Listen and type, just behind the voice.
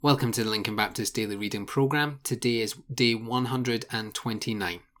Welcome to the Lincoln Baptist Daily Reading Programme. Today is day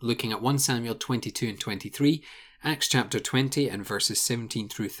 129, looking at 1 Samuel 22 and 23, Acts chapter 20 and verses 17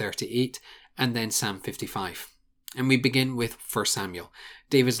 through 38, and then Psalm 55. And we begin with 1 Samuel.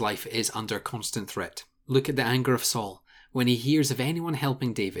 David's life is under constant threat. Look at the anger of Saul. When he hears of anyone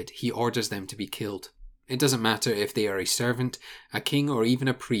helping David, he orders them to be killed. It doesn't matter if they are a servant, a king, or even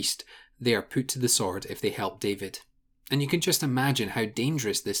a priest, they are put to the sword if they help David. And you can just imagine how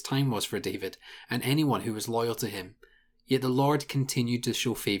dangerous this time was for David and anyone who was loyal to him. Yet the Lord continued to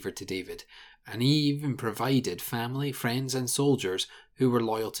show favour to David, and he even provided family, friends and soldiers who were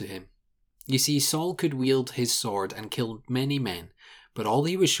loyal to him. You see, Saul could wield his sword and kill many men, but all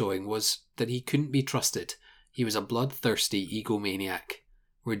he was showing was that he couldn't be trusted. He was a bloodthirsty egomaniac,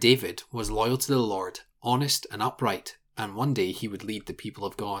 where David was loyal to the Lord, honest and upright, and one day he would lead the people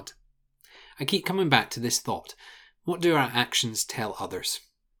of God. I keep coming back to this thought. What do our actions tell others?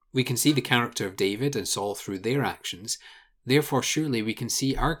 We can see the character of David and Saul through their actions. Therefore, surely we can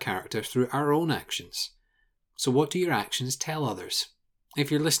see our character through our own actions. So what do your actions tell others?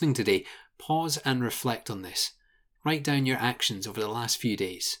 If you're listening today, pause and reflect on this. Write down your actions over the last few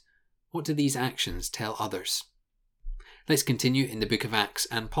days. What do these actions tell others? Let's continue in the book of Acts,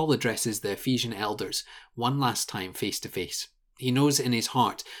 and Paul addresses the Ephesian elders one last time face to face. He knows in his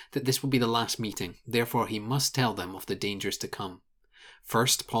heart that this will be the last meeting, therefore he must tell them of the dangers to come.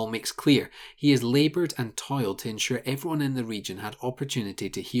 First, Paul makes clear he has laboured and toiled to ensure everyone in the region had opportunity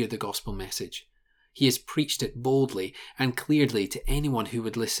to hear the gospel message. He has preached it boldly and clearly to anyone who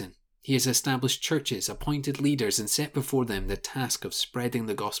would listen. He has established churches, appointed leaders, and set before them the task of spreading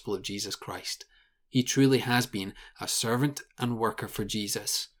the gospel of Jesus Christ. He truly has been a servant and worker for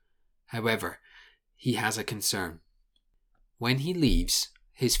Jesus. However, he has a concern. When he leaves,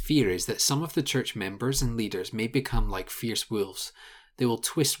 his fear is that some of the church members and leaders may become like fierce wolves. They will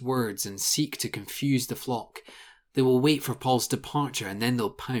twist words and seek to confuse the flock. They will wait for Paul's departure and then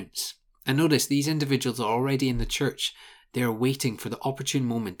they'll pounce. And notice, these individuals are already in the church. They are waiting for the opportune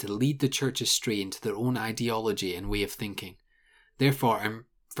moment to lead the church astray into their own ideology and way of thinking. Therefore, in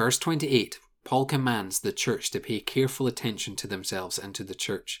verse 28, Paul commands the church to pay careful attention to themselves and to the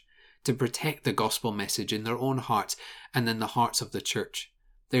church, to protect the gospel message in their own hearts and in the hearts of the church.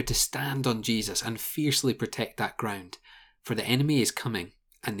 They're to stand on Jesus and fiercely protect that ground, for the enemy is coming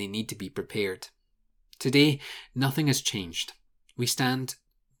and they need to be prepared. Today, nothing has changed. We stand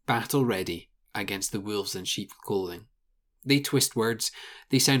battle ready against the wolves in sheep's clothing. They twist words,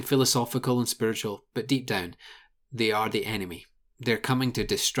 they sound philosophical and spiritual, but deep down, they are the enemy. They're coming to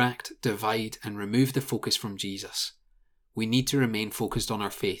distract, divide, and remove the focus from Jesus. We need to remain focused on our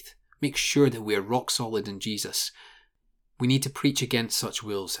faith. Make sure that we are rock solid in Jesus. We need to preach against such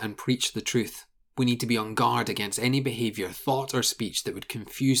wolves and preach the truth. We need to be on guard against any behaviour, thought or speech that would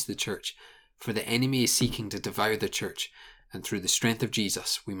confuse the church, for the enemy is seeking to devour the church, and through the strength of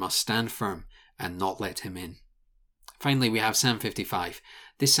Jesus we must stand firm and not let him in. Finally, we have Psalm 55.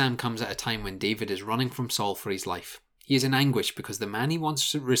 This psalm comes at a time when David is running from Saul for his life. He is in anguish because the man he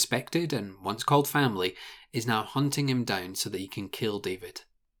once respected and once called family is now hunting him down so that he can kill David.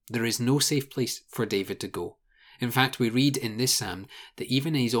 There is no safe place for David to go. In fact, we read in this psalm that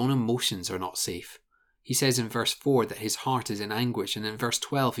even his own emotions are not safe. He says in verse 4 that his heart is in anguish, and in verse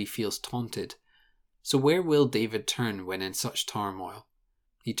 12 he feels taunted. So where will David turn when in such turmoil?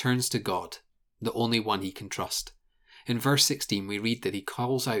 He turns to God, the only one he can trust. In verse 16 we read that he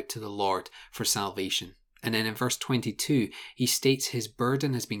calls out to the Lord for salvation. And then in verse 22, he states his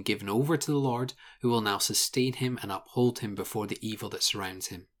burden has been given over to the Lord, who will now sustain him and uphold him before the evil that surrounds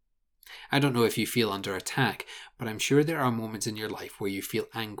him. I don't know if you feel under attack, but I'm sure there are moments in your life where you feel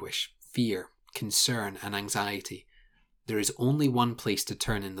anguish, fear, concern, and anxiety. There is only one place to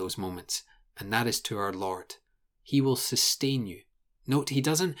turn in those moments, and that is to our Lord. He will sustain you. Note, he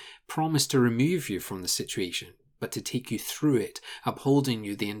doesn't promise to remove you from the situation, but to take you through it, upholding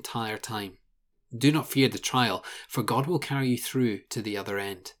you the entire time. Do not fear the trial, for God will carry you through to the other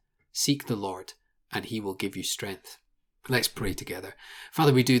end. Seek the Lord, and he will give you strength. Let's pray together.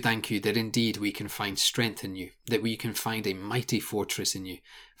 Father, we do thank you that indeed we can find strength in you, that we can find a mighty fortress in you.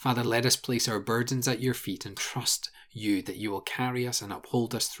 Father, let us place our burdens at your feet and trust you that you will carry us and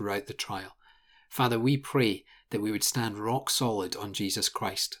uphold us throughout the trial. Father, we pray that we would stand rock solid on Jesus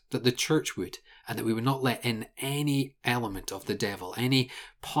Christ, that the church would, and that we would not let in any element of the devil, any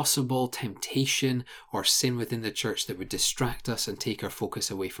possible temptation or sin within the church that would distract us and take our focus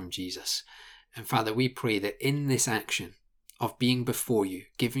away from Jesus. And Father, we pray that in this action of being before you,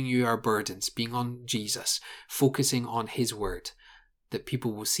 giving you our burdens, being on Jesus, focusing on his word, that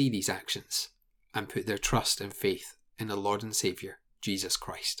people will see these actions and put their trust and faith in the Lord and Saviour, Jesus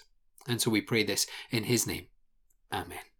Christ. And so we pray this in his name. Amen.